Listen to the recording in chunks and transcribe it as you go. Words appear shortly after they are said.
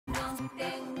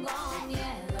tengo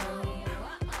miedo.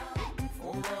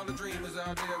 For all the dreamers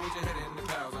out there with your head in the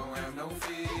clouds, don't have no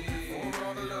fear. For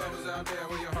all the lovers out there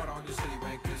with your heart on your sleeve,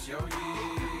 make this your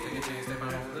year. Take a chance, step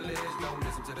out on the ledge, don't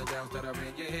listen to the doubts that are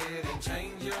in your head, and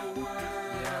change your world.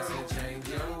 Yeah, I said change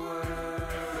your world.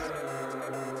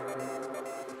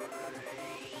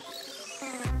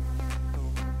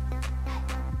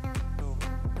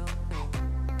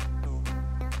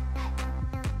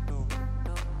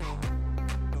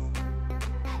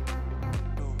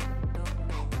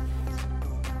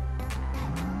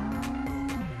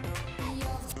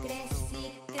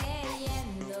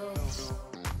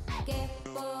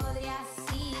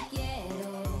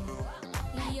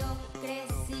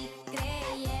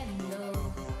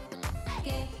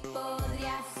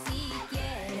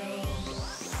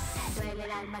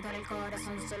 Duele el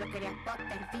corazón, solo quería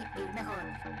poder vivir mejor.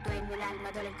 Duele el alma,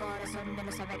 duele el corazón, de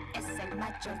no saber es el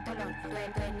mayor dolor.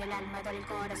 Duele el alma, duele el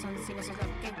corazón, si no sé lo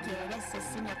que quiere ese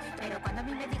señor. Pero cuando a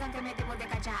mí me digan que me debo de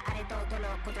callar, haré todo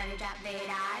lo contrario, ya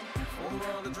verán. For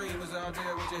all the dreamers out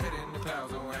there with your head in the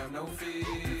clouds, don't have no fear.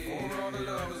 For all the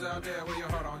lovers out there with your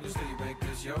heart on your sleeve, make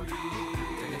this your year.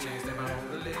 Take a chance, step out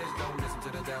on the ledge, don't listen to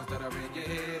the doubts that are in your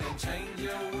head, and change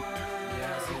your world.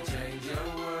 Yeah, I said change your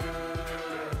world.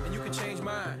 Change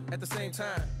mine at the same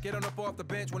time. Get on up off the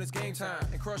bench when it's game time,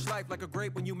 and crush life like a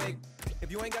grape when you make. If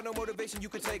you ain't got no motivation, you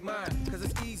can take mine, cause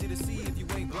it's easy to see if you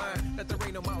ain't blind that there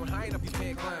ain't no mountain high enough you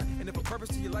can't climb. And if a purpose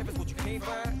to your life is what you can't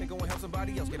find, then go and help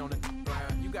somebody else get on the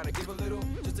grind. You gotta give a little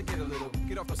just to get a little.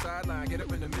 Get off the sideline, get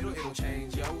up in the middle, it'll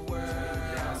change your world.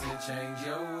 Yeah, I said change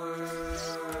your world.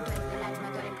 Duele el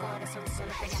alma, duele el corazón,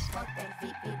 solo quería poder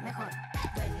vivir mejor.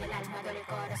 Duele el alma, duele el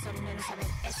corazón, de no saber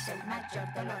es el mayor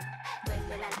dolor.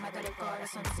 Duele el alma, duele el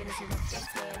corazón, si no sé lo que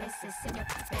quiere ese señor.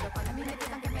 Pero cuando a mí me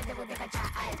digan que me debo de callar,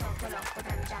 haré todo lo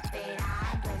contrario, ya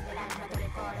verán. Duele el alma, duele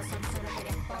el corazón, solo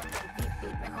quería poder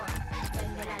vivir mejor.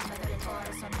 Duele el alma, duele el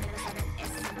corazón, de no saber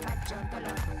es el mayor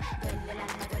dolor. Duele el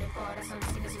alma, duele el corazón,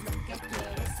 si no sé lo que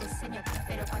quiere ese señor.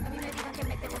 Pero cuando a mí me digan que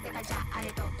me debo de callar,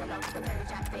 haré todo lo contrario,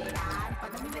 ya verán.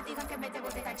 Cuando a mí me digan que me debo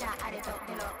de callar, haré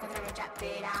todo lo contrario, ya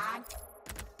verán.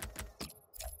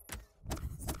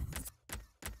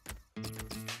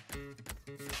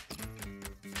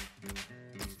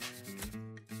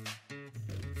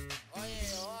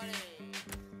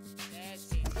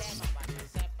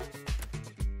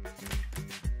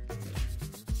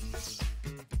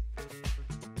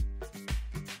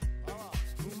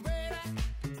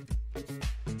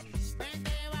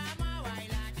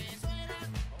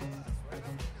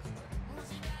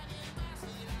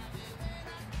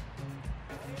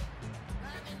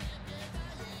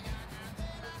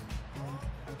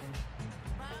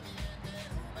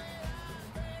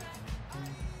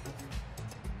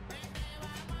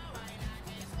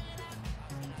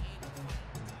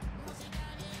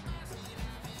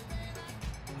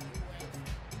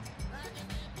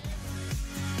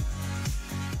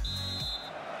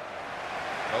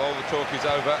 Well, all the talk is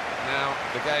over. Now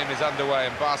the game is underway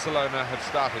and Barcelona have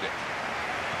started it.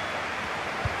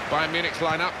 Bayern Munich's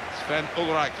lineup. Sven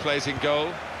Ulreich plays in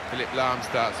goal. Philipp Lahm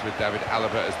starts with David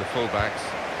Alaba as the fullbacks.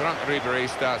 Franck Ribéry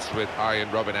starts with Arjen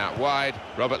Robben out wide.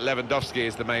 Robert Lewandowski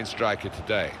is the main striker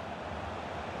today.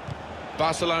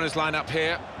 Barcelona's lineup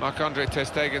here. Marc-Andre ter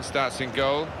Stegen starts in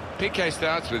goal. Piqué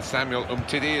starts with Samuel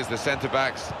Umtiti as the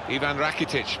centre-backs. Ivan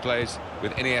Rakitic plays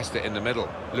with Iniesta in the middle.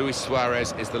 Luis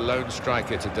Suarez is the lone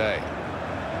striker today.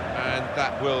 And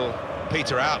that will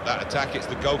peter out that attack. It's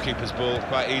the goalkeeper's ball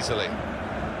quite easily.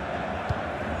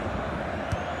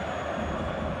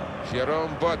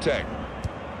 Jerome Boateng.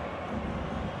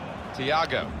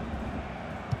 Thiago.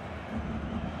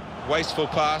 Wasteful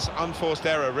pass, unforced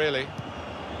error really.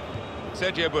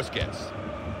 Sergio Busquets.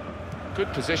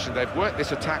 Good position, they've worked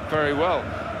this attack very well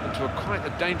into quite a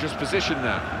dangerous position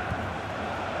now.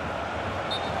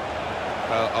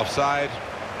 Well, offside,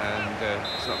 and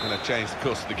it's not going to change the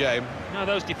course of the game. No,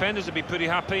 those defenders would be pretty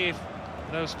happy if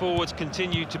those forwards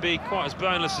continue to be quite as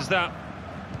boneless as that.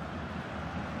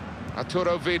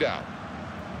 Arturo Vidal.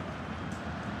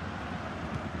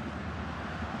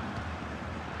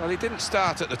 Well, he didn't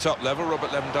start at the top level, Robert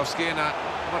Lewandowski, and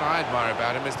what I admire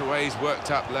about him is the way he's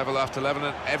worked up level after level,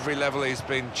 and every level he's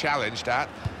been challenged at,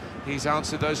 he's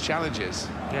answered those challenges.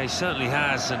 Yeah, he certainly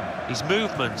has, and his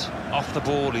movement off the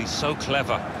ball, he's so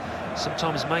clever.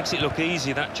 Sometimes makes it look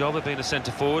easy, that job of being a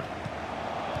centre-forward.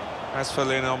 As for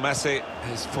Lionel Messi,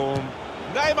 his form...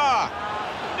 Neymar!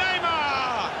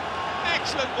 Neymar!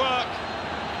 Excellent work!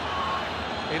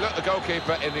 He looked the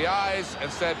goalkeeper in the eyes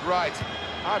and said, right,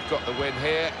 I've got the win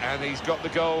here, and he's got the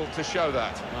goal to show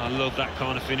that. I love that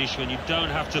kind of finish when you don't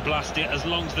have to blast it as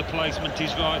long as the placement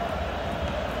is right.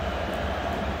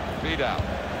 Vidal.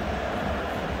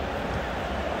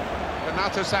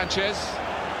 Renato Sanchez.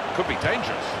 Could be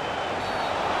dangerous.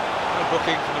 No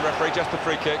booking from the referee, just a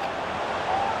free kick.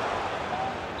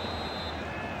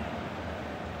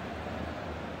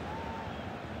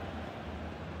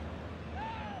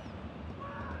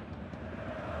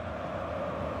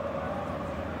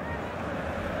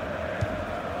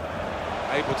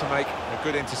 Able to make a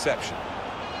good interception.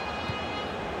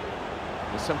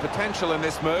 There's some potential in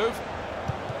this move.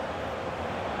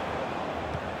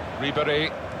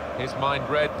 Ribéry, his mind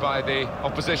read by the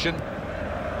opposition.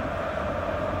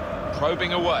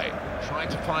 Probing away, trying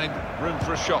to find room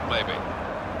for a shot maybe.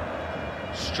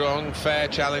 Strong, fair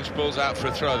challenge, pulls out for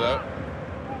a throw though.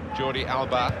 Jordi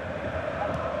Alba.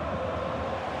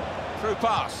 Through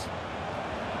pass.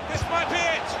 This might be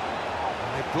it!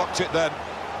 And they blocked it then.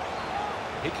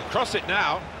 He can cross it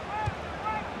now.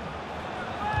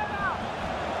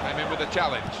 Came in with a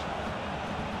challenge.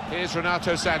 Here's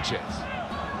Renato Sanchez.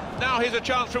 Now here's a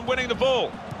chance from winning the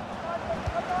ball.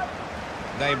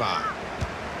 Neymar.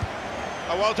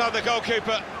 Oh, well done the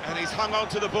goalkeeper, and he's hung on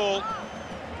to the ball.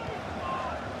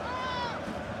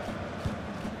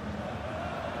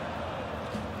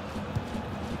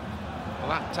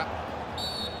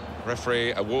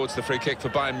 Referee awards the free kick for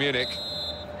Bayern Munich.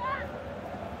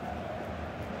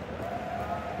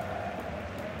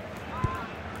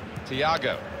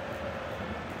 Thiago.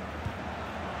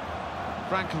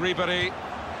 Frank Ribéry.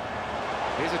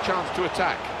 Here's a chance to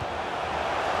attack.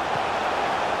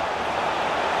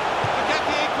 To get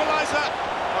the equaliser.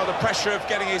 Oh, the pressure of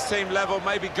getting his team level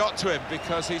maybe got to him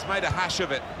because he's made a hash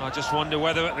of it. I just wonder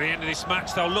whether at the end of this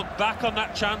match they'll look back on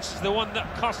that chance, the one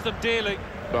that cost them dearly.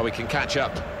 Well, we can catch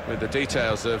up with the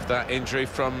details of that injury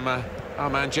from our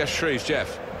man Jeff Shreves.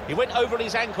 Jeff. He went over on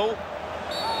his ankle.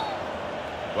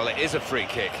 Well, it is a free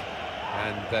kick.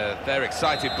 And they're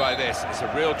excited by this. It's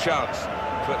a real chance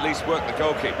to at least work the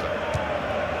goalkeeper.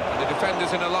 And the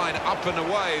defenders in a line up and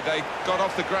away. They got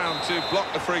off the ground to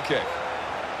block the free kick.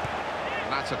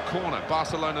 And that's a corner,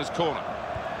 Barcelona's corner.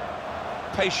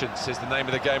 Patience is the name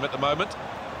of the game at the moment.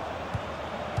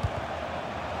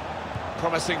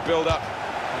 Promising build-up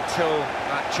until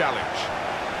that challenge.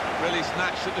 Really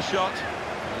snatched at the shot,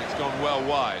 and it's gone well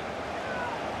wide.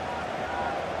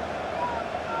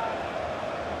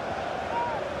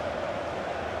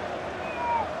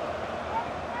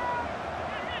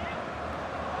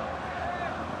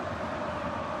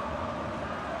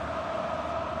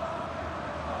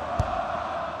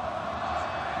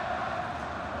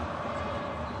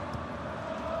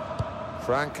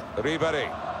 Frank Ribéry.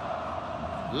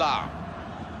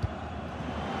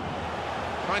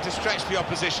 Trying to stretch the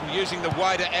opposition using the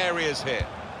wider areas here.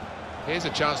 Here's a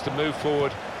chance to move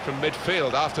forward from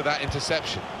midfield after that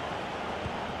interception.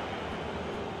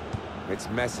 It's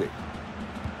Messi.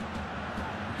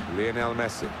 Lionel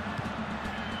Messi.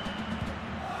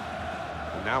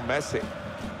 And now Messi.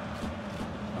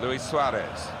 Luis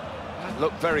Suarez. That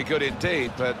looked very good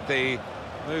indeed, but the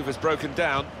move has broken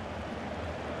down.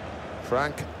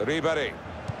 Frank Ribéry.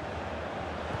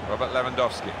 Robert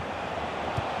Lewandowski.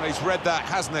 Well, he's read that,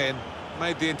 hasn't he, and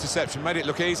made the interception. Made it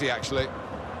look easy, actually.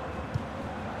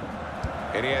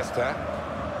 Iniesta.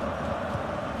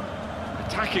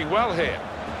 Attacking well here.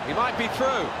 He might be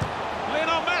through.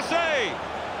 Lionel Messi!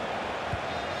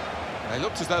 They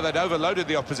looked as though they'd overloaded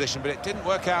the opposition, but it didn't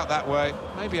work out that way.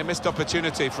 Maybe a missed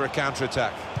opportunity for a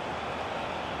counter-attack.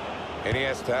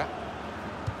 Iniesta.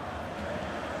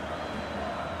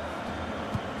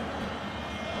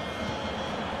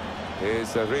 Here's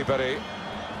Ribéry.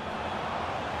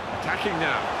 Attacking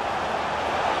now.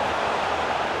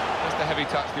 Just a heavy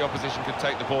touch, the opposition can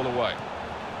take the ball away.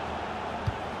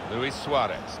 Luis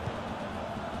Suarez.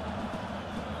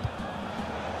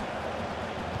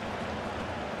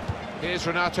 Here's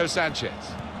Renato Sanchez.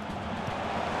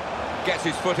 Gets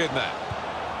his foot in there.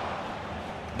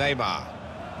 Neymar.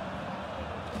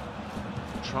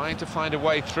 Trying to find a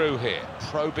way through here,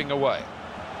 probing away.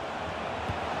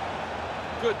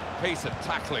 Good piece of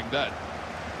tackling then.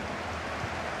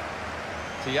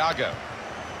 Thiago.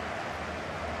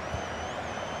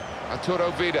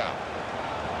 Arturo Vidal.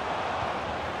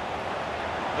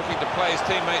 Looking to play his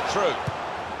teammate through.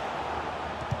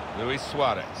 Luis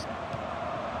Suarez.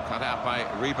 Cut out by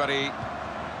Ribéry.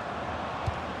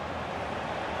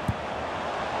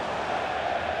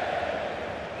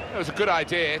 It was a good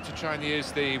idea to try and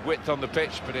use the width on the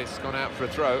pitch, but it's gone out for a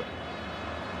throw.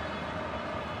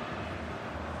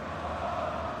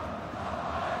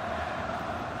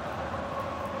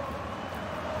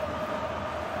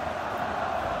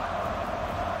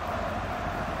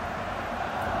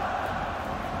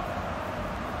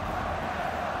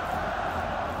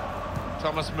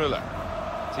 Thomas Müller.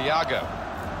 Thiago.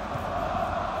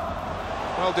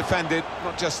 Well defended,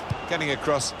 not just getting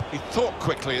across, he thought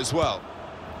quickly as well.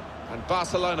 And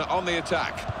Barcelona on the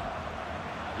attack.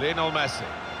 Lionel Messi.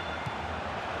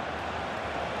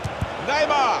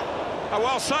 Neymar! Oh,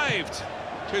 well saved.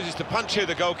 Chooses to punch here,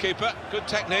 the goalkeeper. Good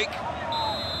technique.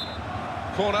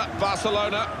 Corner,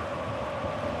 Barcelona.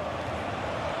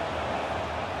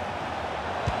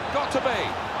 Got to be.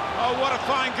 Oh, what a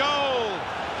fine goal.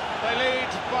 They lead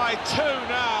by 2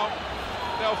 now.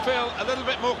 They'll feel a little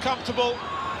bit more comfortable,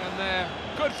 and they're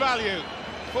good value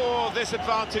for this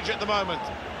advantage at the moment.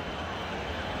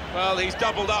 Well, he's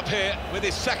doubled up here with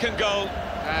his second goal,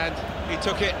 and he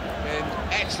took it in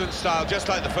excellent style, just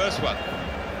like the first one.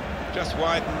 Just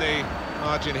widen the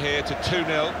margin here to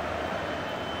 2-0.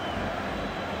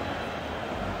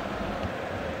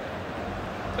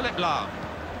 Philipp Lahm.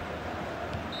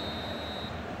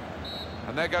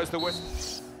 And there goes the whistle.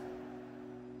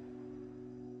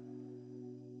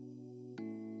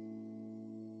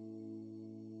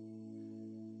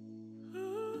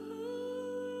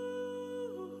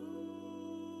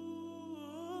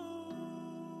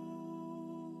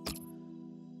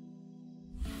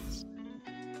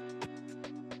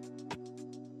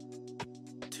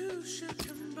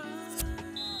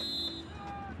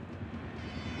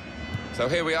 So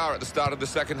here we are at the start of the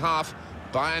second half.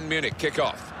 Bayern Munich kick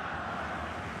off.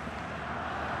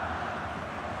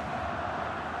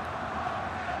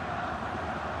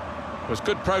 Was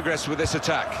good progress with this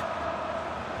attack.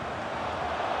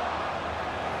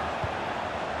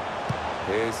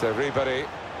 Here's Ribéry.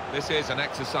 This is an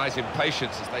exercise in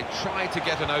patience as they try to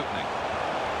get an opening.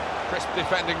 Crisp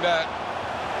defending there.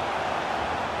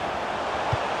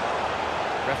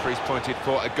 Referee's pointed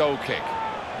for a goal kick.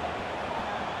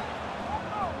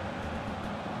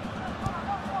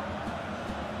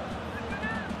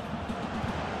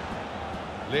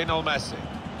 Lionel Messi.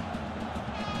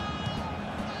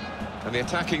 And the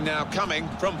attacking now coming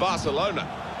from Barcelona.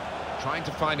 Trying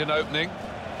to find an opening,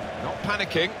 not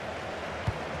panicking.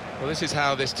 Well, this is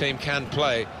how this team can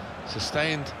play.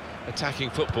 Sustained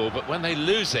attacking football, but when they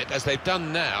lose it, as they've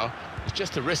done now, it's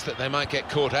just a risk that they might get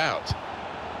caught out.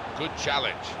 Good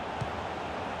challenge.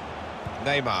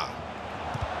 Neymar.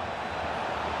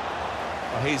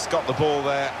 Well, he's got the ball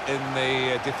there in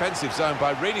the defensive zone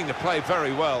by reading the play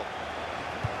very well.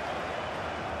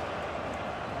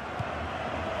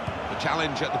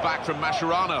 Challenge at the back from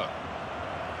Mascherano.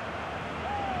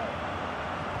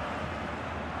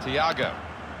 Thiago.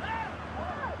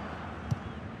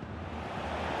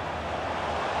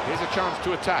 Here's a chance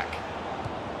to attack.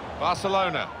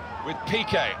 Barcelona with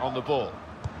Piqué on the ball.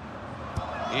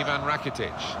 Ivan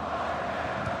Rakitic.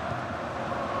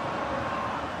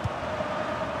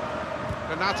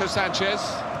 Renato Sanchez.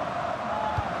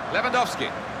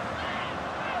 Lewandowski.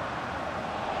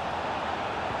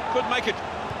 Could make it.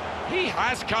 He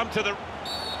has come to the...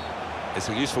 It's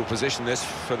a useful position, this,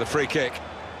 for the free kick.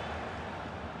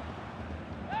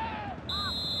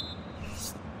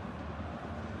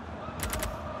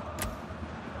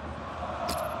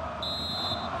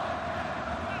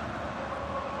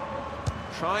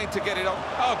 Trying to get it on.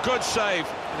 Oh, good save.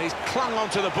 And he's clung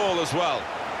onto the ball as well.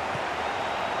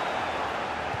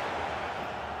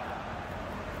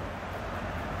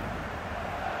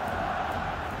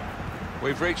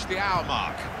 We've reached the hour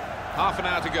mark. Half an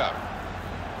hour to go.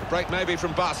 The break maybe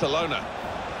from Barcelona.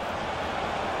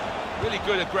 Really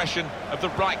good aggression of the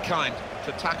right kind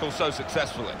to tackle so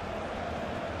successfully.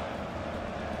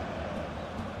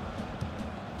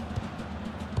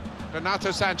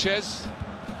 Renato Sanchez.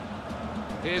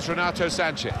 Here's Renato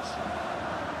Sanchez.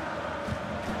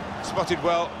 Spotted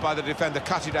well by the defender,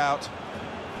 cut it out.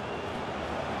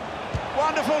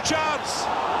 Wonderful chance!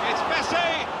 It's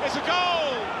Messi! It's a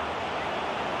goal!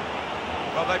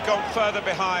 Well, they've gone further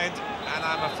behind, and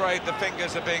I'm afraid the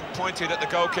fingers are being pointed at the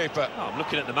goalkeeper. Oh, I'm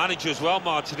looking at the manager as well,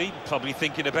 Martini, probably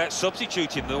thinking about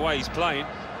substituting the way he's playing.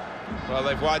 Well,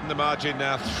 they've widened the margin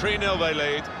now. 3-0 they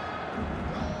lead.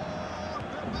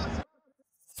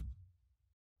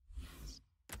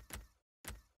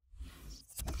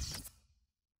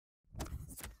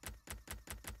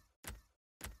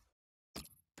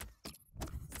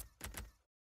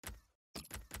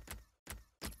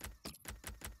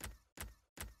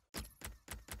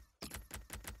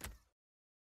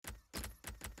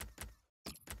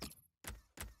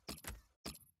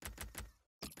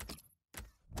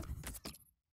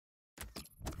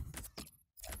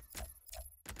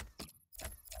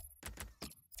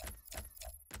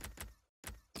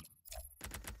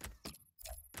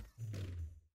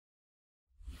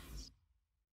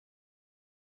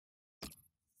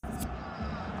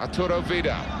 Arturo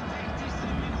Vidal.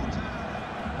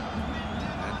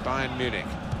 Bayern Munich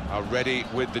are ready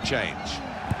with the change.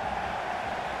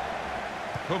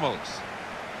 Hummels.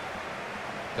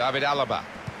 David Alaba.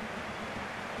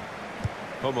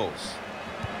 Hummels.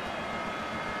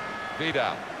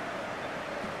 Vidal.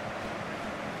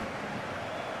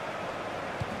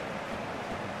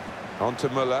 On to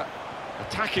Müller.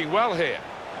 Attacking well here.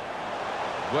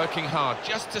 Working hard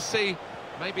just to see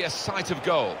maybe a sight of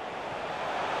goal.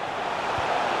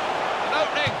 An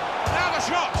opening. Now the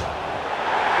shot.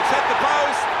 It's hit the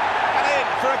post and in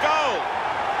for a goal.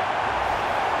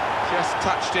 Just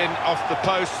touched in off the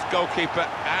post. Goalkeeper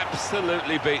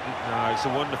absolutely beaten. No, it's a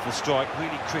wonderful strike.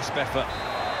 Really crisp effort.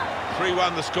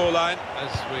 3-1 the scoreline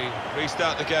as we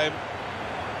restart the game.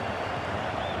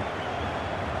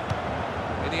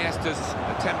 Iniesta's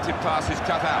attempted pass is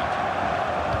cut out.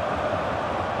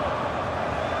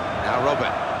 Now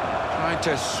Robin trying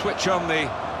to switch on the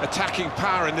attacking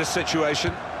power in this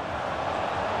situation.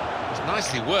 It was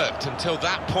nicely worked until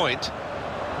that point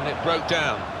when it broke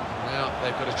down. Now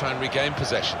they've got to try and regain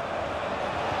possession.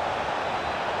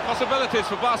 Possibilities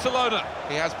for Barcelona.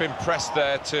 He has been pressed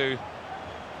there to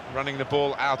running the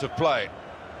ball out of play.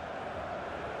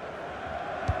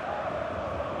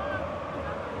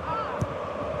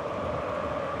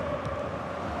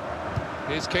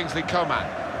 Here's Kingsley Coman.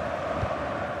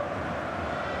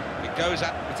 It goes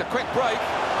at, it's a quick break.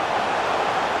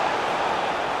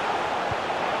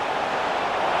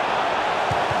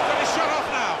 Got his shot off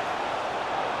now.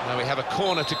 Now we have a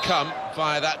corner to come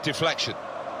via that deflection.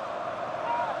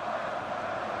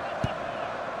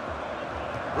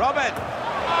 Robin!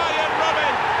 Bayern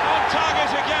Robin on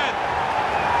target again.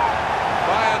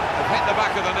 Bayern have hit the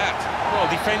back of the net. Well,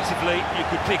 defensively, you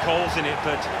could pick holes in it,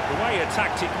 but the way he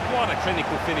attacked it, what a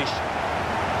clinical finish.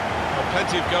 Well,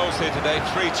 plenty of goals here today,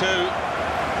 3-2.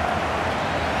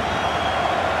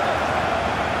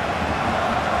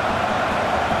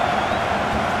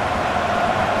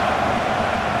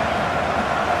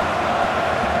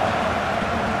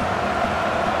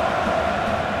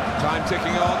 Time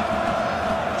ticking on,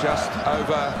 just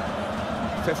over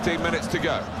 15 minutes to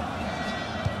go.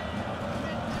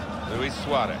 Luis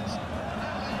Suarez.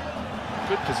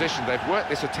 Good position, they've worked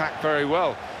this attack very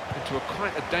well into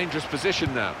quite a dangerous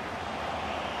position now.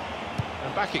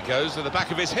 And back it goes to the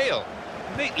back of his heel.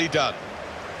 Neatly done.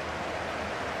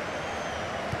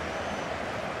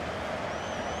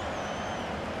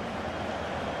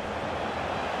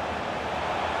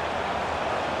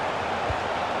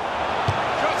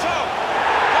 Shots off!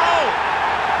 Goal!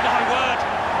 My word,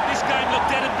 this game looked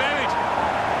dead and buried,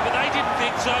 but they didn't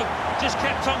think so, just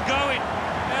kept on going.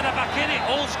 Now they're back in it,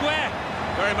 all square.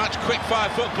 Very much quick-fire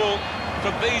football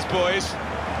from these boys.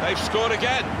 They've scored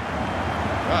again.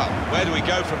 Well, where do we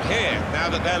go from here, now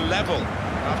that they're level,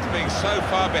 after being so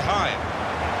far behind?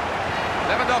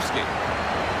 Lewandowski.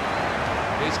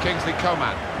 Here's Kingsley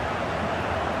Coman.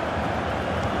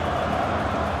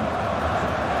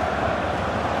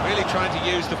 Really trying to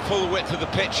use the full width of the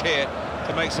pitch here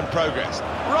to make some progress.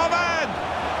 Robin!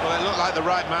 Well, it looked like the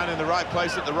right man in the right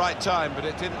place at the right time, but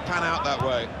it didn't pan out that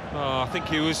way. Oh, I think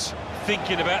he was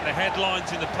thinking about the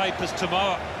headlines in the papers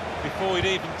tomorrow before he'd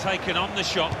even taken on the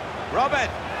shot. Robin,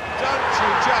 don't you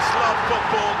just love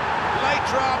football? Late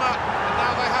drama, and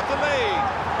now they have the lead.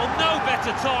 Well, no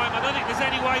better time. I don't think there's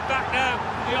any way back now.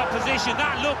 The opposition,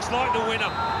 that looks like the winner.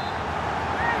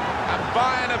 And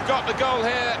Bayern have got the goal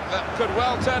here that could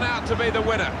well turn out to be the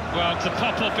winner. Well, to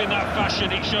pop up in that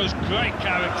fashion, it shows great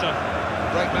character.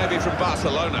 Break maybe from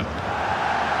Barcelona.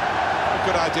 A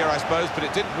good idea, I suppose, but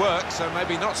it didn't work, so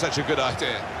maybe not such a good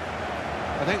idea.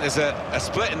 I think there's a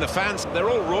split in the fans. They're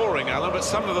all roaring, Alan, but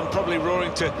some of them probably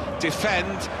roaring to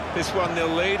defend this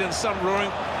 1-0 lead, and some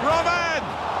roaring, Robin!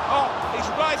 Oh, he's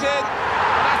right in.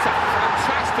 That's a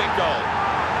fantastic goal.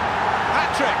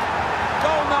 Hat-trick.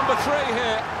 Goal number 3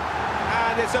 here,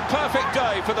 and it's a perfect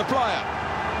day for the player.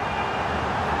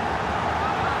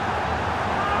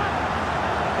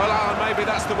 Well, Alan, maybe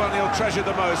that's the one he'll treasure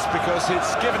the most because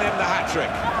it's given him the hat-trick.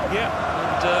 Yeah,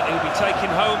 and he'll be taking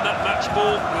home that match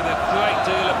ball with a great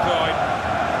deal of pride.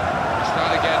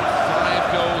 Start again,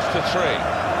 5 goals to 3.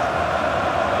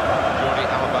 Jordi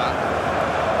Alba.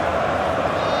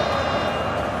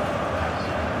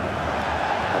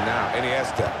 And now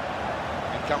Iniesta.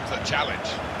 Here comes the challenge.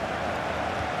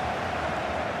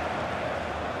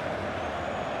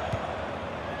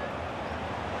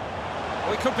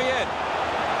 We could be in.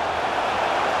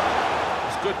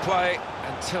 Good play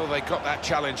until they got that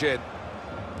challenge in.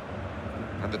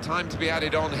 And the time to be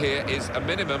added on here is a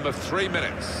minimum of 3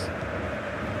 minutes.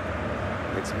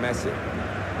 It's Messi.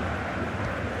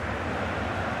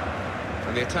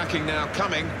 And the attacking now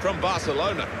coming from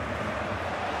Barcelona.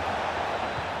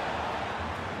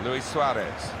 Luis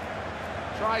Suarez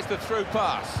tries the through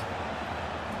pass.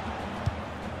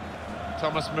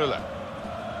 Thomas Müller.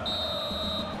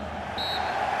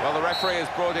 Well, the referee has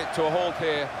brought it to a halt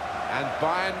here, and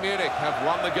Bayern Munich have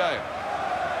won the game.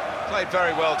 Played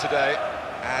very well today,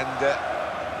 and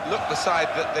look the side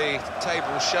that the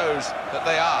table shows that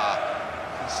they are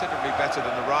considerably better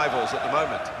than the rivals at the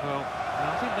moment. Well,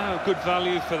 I think they're a good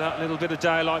value for that little bit of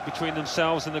daylight between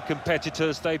themselves and the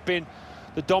competitors. They've been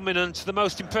the dominant, the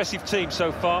most impressive team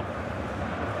so far.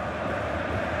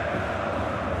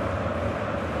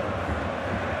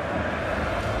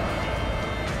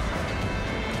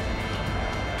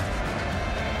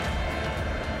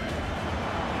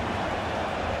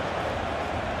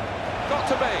 Got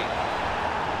to be.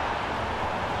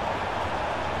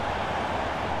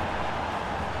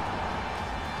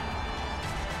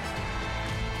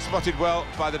 Spotted well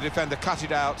by the defender, cut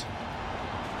it out.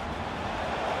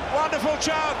 Wonderful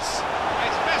chance!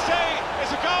 It's Messi!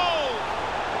 It's a goal!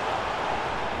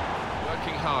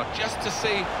 Working hard just to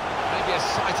see maybe a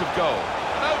sight of goal.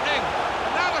 An opening,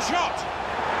 and now the shot!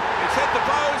 It's hit the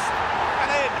post and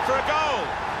in for a goal!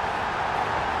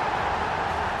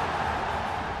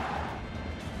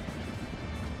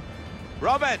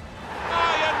 Robin!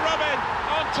 Arjen Robin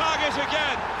on target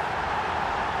again!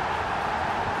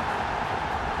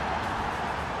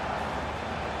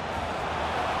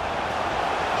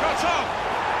 Shot off!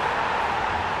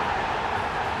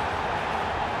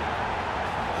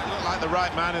 It looked like the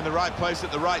right man in the right place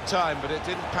at the right time, but it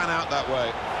didn't pan out that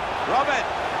way. Robin!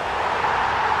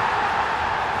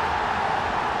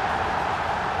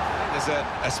 I think there's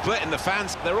a split in the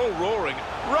fans. They're all roaring.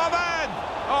 Robin!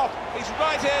 Oh, he's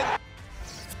right in!